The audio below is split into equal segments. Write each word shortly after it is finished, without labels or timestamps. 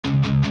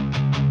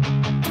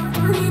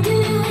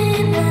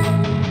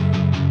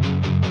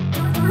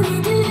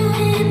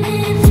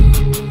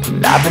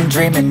I've been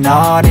dreaming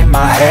on in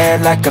my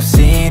head like I've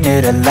seen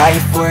it. A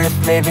life worth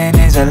living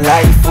is a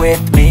life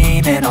with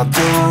meaning. I'll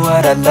do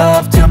what I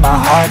love till my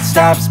heart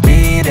stops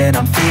beating.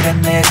 I'm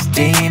feeding this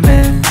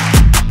demon.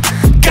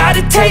 Got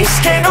a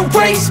taste, can't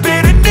erase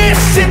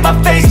bitterness in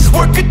my face.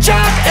 Work a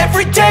job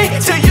every day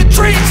till your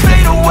dreams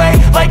fade away.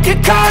 Like a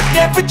card,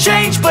 never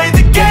change, play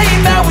the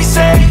game that we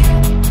say.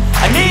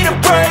 I need a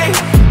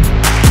break.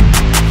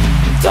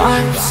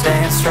 I'm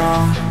staying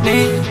strong,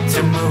 need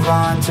to move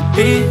on to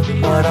be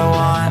what I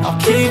want. I'll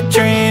keep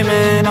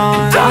dreaming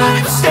on.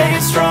 I'm staying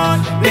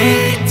strong,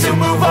 need to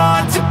move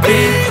on to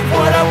be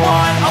what I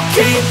want. I'll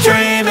keep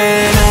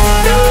dreaming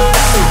on.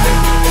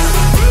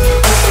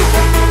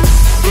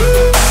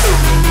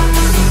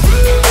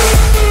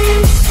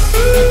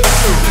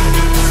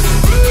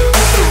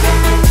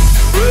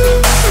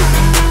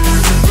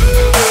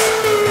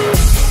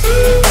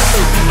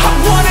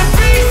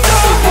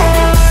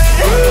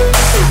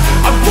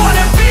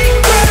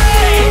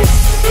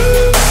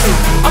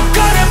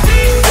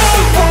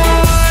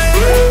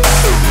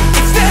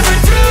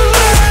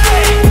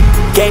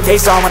 Game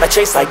face on when I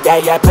chase like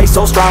that. Yeah, I play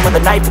so strong with a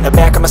knife in the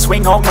back. I'ma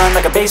swing home run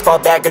like a baseball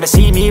bat. Gonna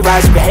see me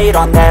rise, you can hate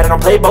on that. I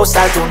don't play both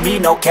sides, doing me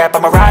no cap.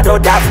 I'ma ride or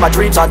die for my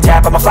dreams on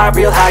tap. I'ma fly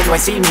real high, you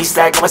ain't see me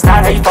slack. No, it's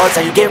not how you fall, it's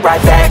how you get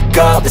right back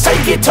up. That's how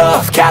you get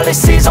tough.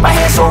 Calluses on my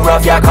hands so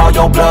rough, yeah, I call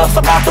your bluff.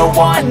 I'm not the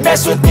one,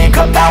 mess with me and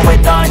come out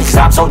with none. Cause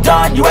I'm so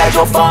done, you had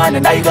your fun.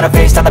 And now you're gonna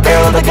face down the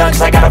barrel of the gun.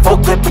 Cause I got a full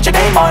clip, put your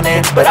name on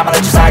it. But I'ma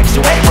let you slide cause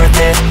you ain't worth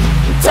it.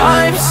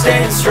 I'm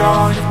staying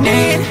strong,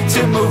 need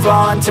to move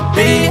on to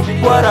be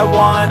what I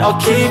want.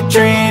 I'll keep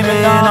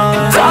dreaming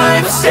on.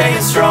 I'm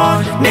staying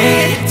strong,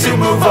 need to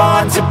move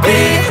on to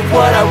be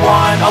what I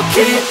want. I'll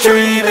keep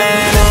dreaming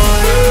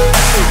on.